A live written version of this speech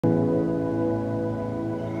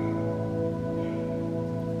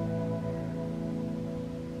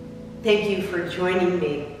Thank you for joining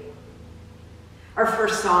me. Our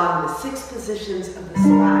first song, The 6 Positions of the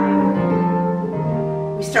Spine.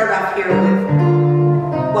 We start off here with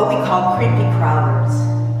what we call creepy crawlers.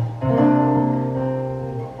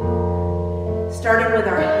 Starting with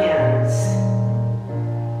our hands,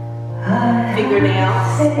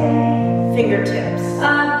 fingernails, fingertips.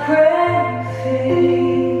 I pray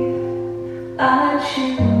faith, I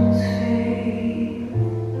choose faith,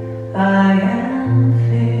 I am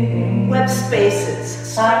faith. Web spaces,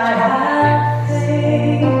 stretch I out have the hips.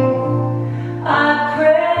 faith, I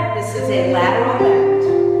pray. This is a lateral bend.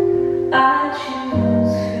 I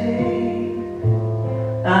choose faith,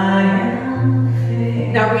 I am faith.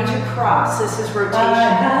 Now reach across, this is I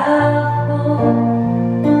rotation. have hope.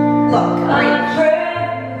 Look, I reach. pray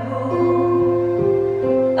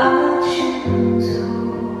hope, I choose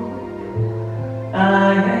hope, I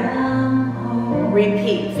am hope.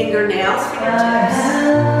 Repeat, fingernails, I fingertips.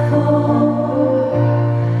 have hope,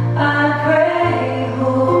 I pray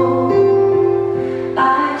hope, I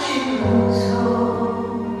choose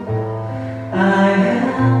hope, I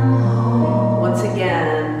am hope. Once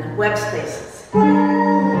again, web spaces. When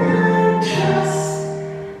I trust,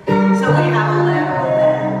 So we have a lateral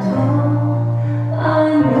bend. I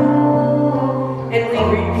know. And we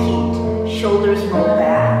repeat, shoulders roll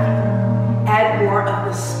back. Add more of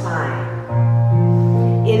the spine.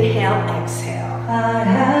 Inhale, exhale. I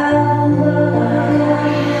have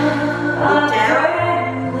love, Look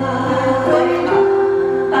down, look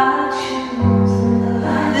up. I choose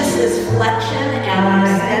love. This is flexion and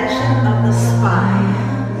extension of the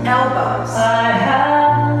spine. Elbows. I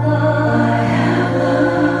have love,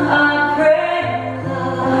 I pray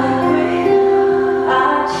love,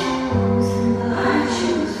 I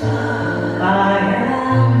choose love, I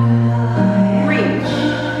am love. Reach.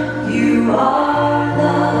 You are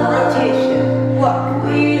love, Rotation. Look.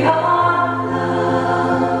 we are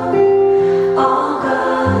love, all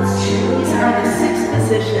God's children. These are the 6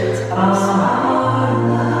 positions of the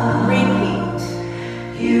spine. Repeat.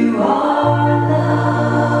 You are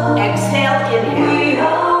love, Exhale, inhale. we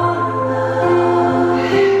are love,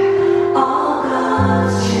 all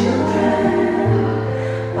God's children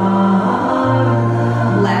are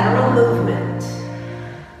love. Lateral movement.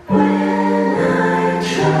 When I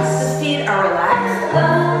trust, The feet are relaxed. I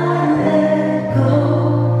let go,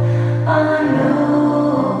 I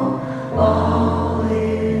know all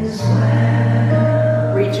is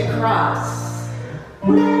well. Reach across.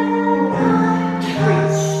 When I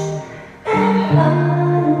trust and I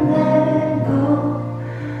let go,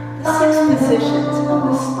 The 6 positions of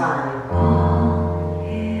the spine. all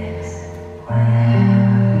is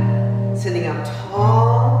well. Sitting up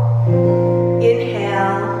tall.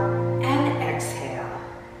 Inhale and exhale.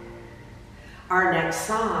 Our next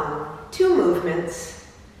song, 2 movements.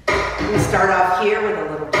 We start off here with a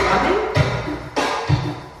little drumming.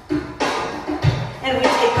 And we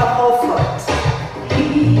take a whole foot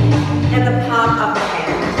and the palm of the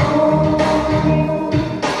hand.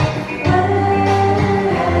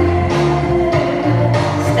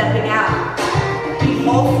 Stepping out.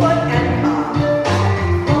 Whole foot and palm.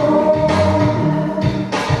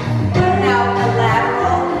 Now a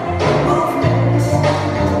lateral movement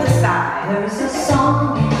to the side. There's a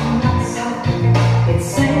song in my soul, it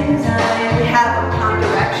sings I We am have a palm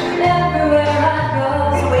direction. everywhere I go.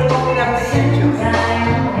 So we open up the It sings hinge. I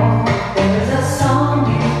am home. There's a song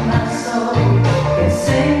in my soul, it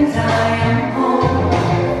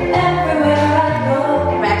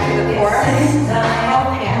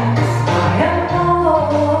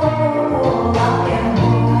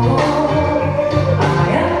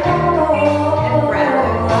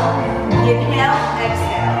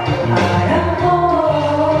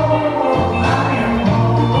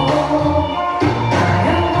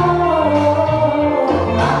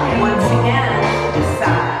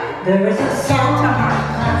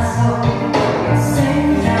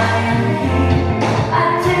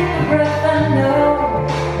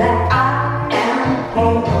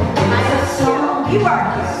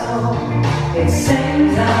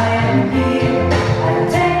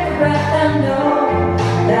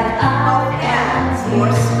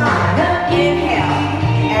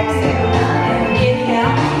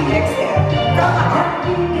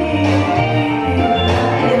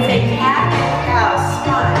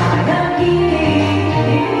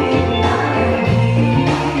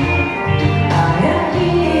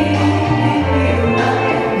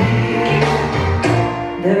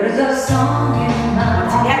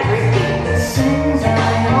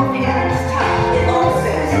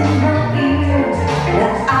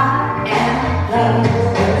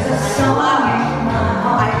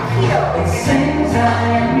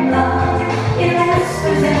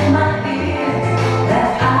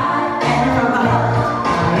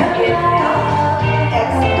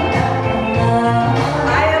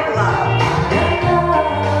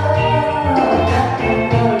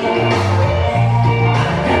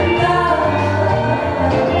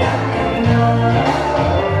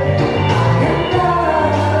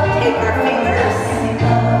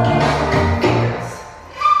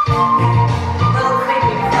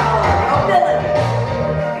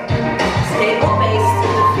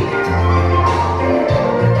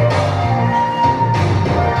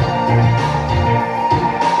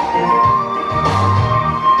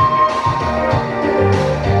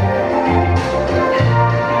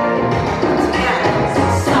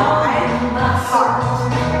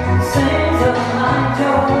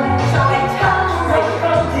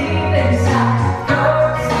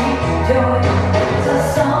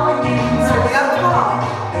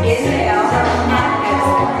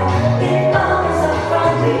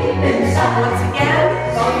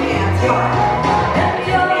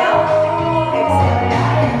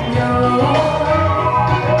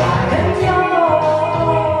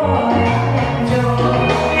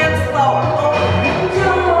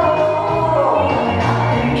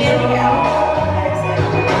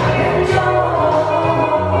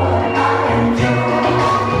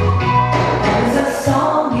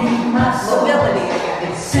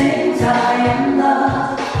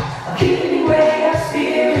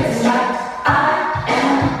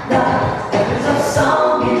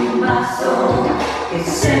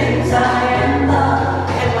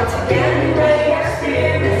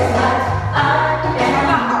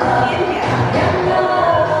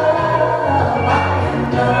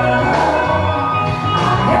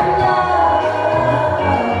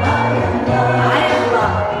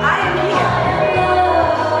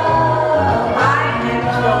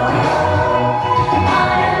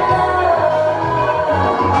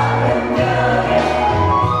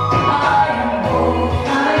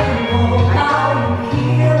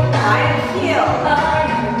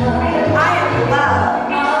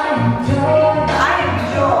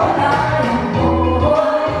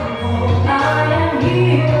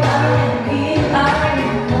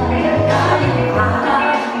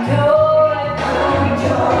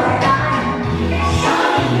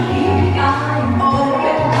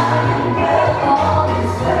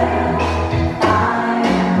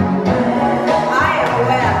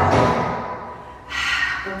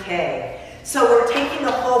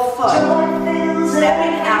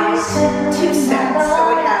two sets. So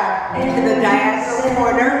we have in the diagonal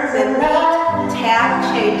corner the neat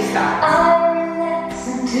tab chain sides.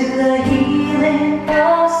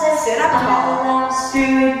 Sit up tall.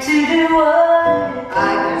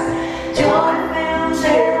 I got 1, 2,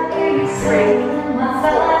 3,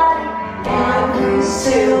 4. 1,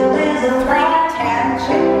 2, 3, tab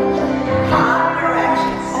change. Hop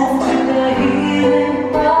direction.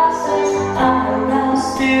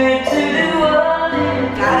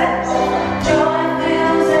 Got it? Joy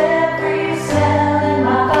fills every cell in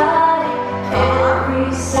my body.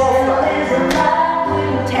 Every cell is alive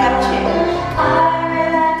with tab change. I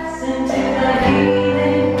relax into the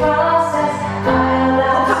healing process. I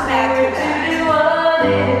allow spirit to do what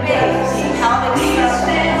it does. Peace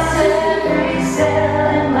fills every cell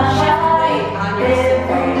in my body.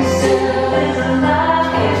 Every cell is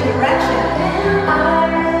alive with Direction. I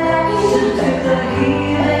relax into the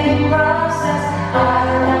healing process. I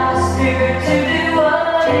allow spirit to do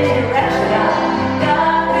what it does.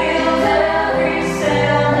 God fills every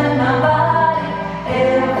cell in my body.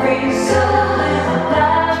 Every soul is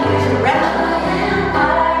alive with Direction. I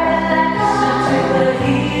relax into the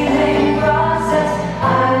healing process.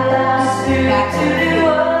 I allow spirit to do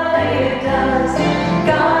what it does.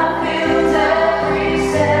 God fills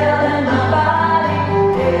every cell in my body.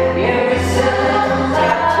 Every cell is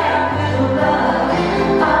alive with love.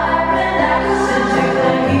 I relax into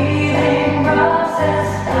the healing process.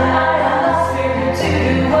 I allow spirit to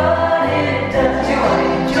do what it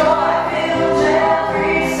does. Joy fills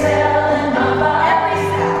every cell in my body.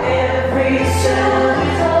 Every cell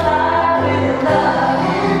is alive with love.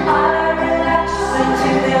 I relax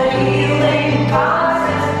into the healing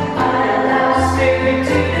process. I allow spirit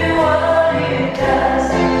to do what it does.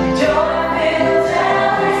 Joy fills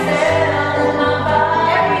every cell in my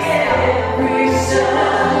body. Every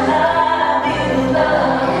cell is alive with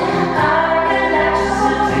love. I relax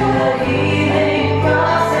into the healing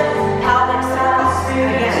process. Pelvic circle.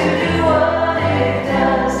 Spirit to Again. do what it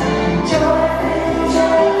does. Joy fills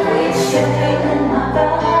every cell in my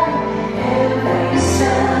body. Every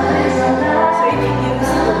cell is alive. So you can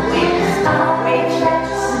use the weights. Weight Relax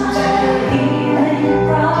into the healing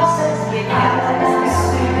process. I allow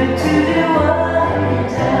spirit to do what it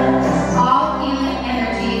does. All healing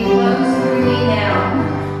energy flows through me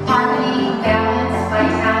now. Harmony, balance,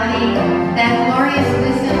 vitality, that glorious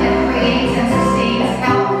wisdom that creates and sustains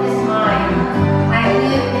health is mine. I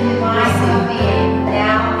live in divine well-being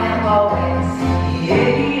now and always.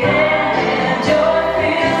 Joy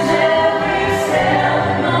fills every cell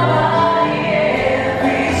in my body.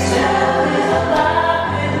 Every cell is alive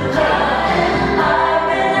with love. I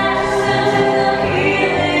relax into the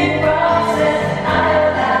healing process. I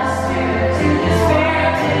allow spirit to do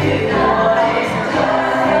what it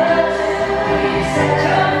does. Every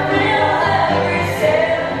cell fills every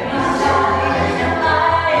cell in my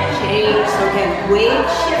body. Change. So again, weight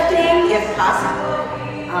shifting if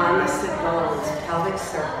possible on the sit bones, pelvic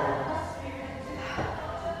circle.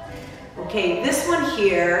 Okay, this one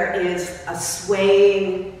here is a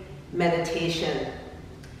swaying meditation.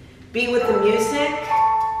 Be with the music,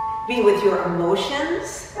 be with your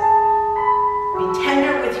emotions, be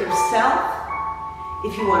tender with yourself.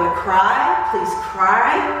 If you want to cry, please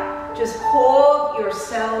cry. Just hold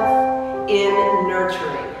yourself in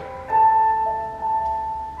nurturing.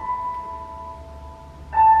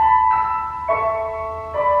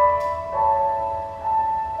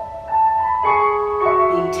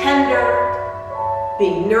 Being tender,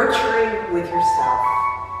 being nurturing with yourself.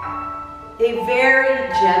 A very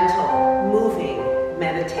gentle, moving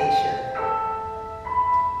meditation.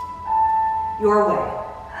 Your way.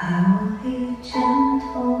 I will be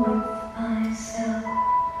gentle with myself.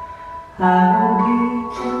 I will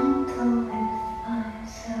be gentle with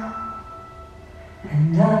myself.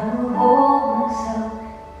 And I will hold myself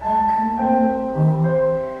like a newborn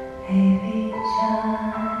baby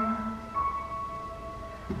child.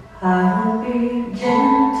 I will be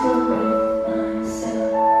gentle with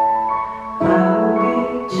myself. I will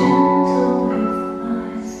be gentle with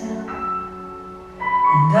myself.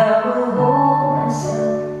 And I will hold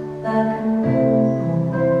myself like a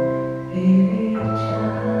newborn baby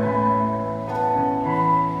child.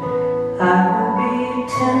 I will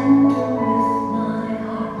be tender with my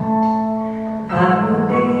heart. I will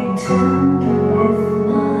be tender with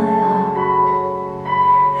my heart.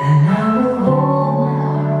 And I will hold my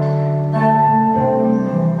heart like a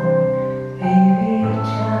newborn baby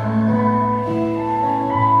child.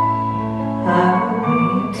 I will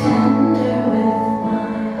be tender with my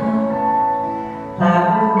heart. I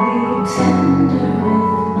will be tender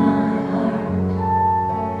with my heart.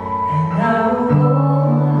 And I will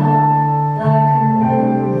hold my heart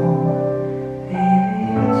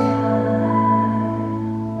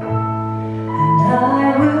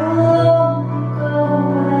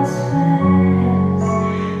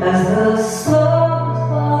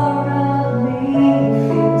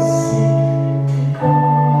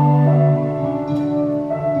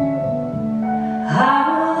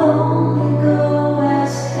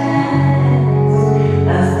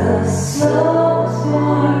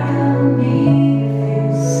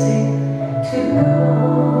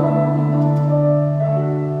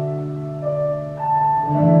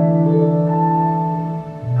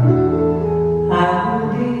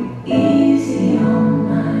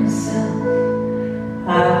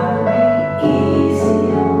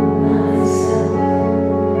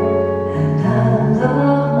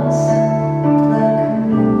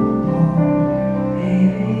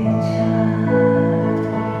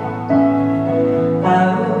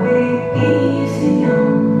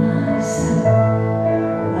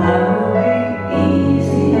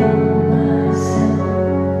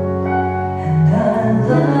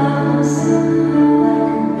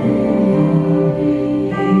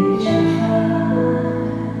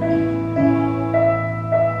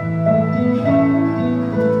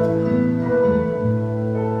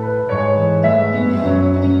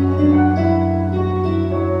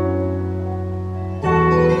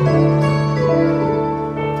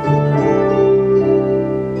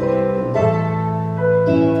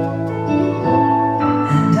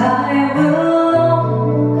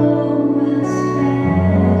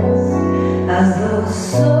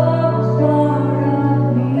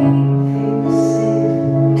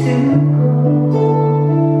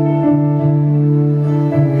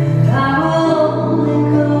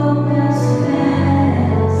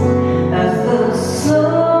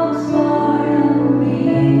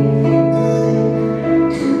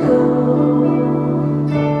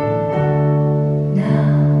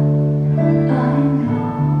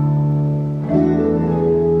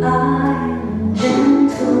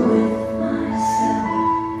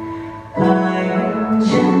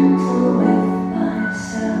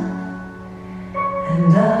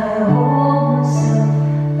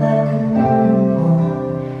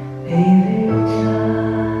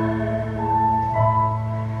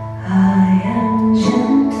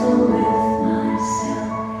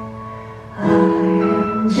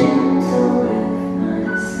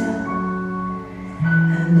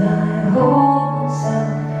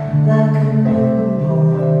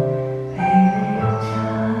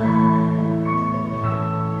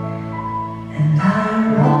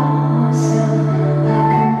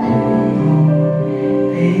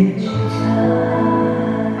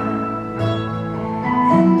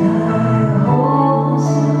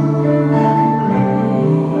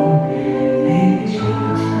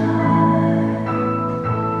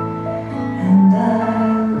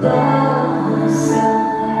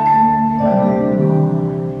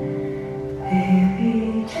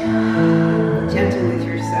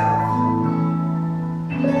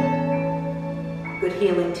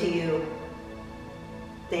to you,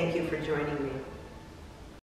 thank you for joining me.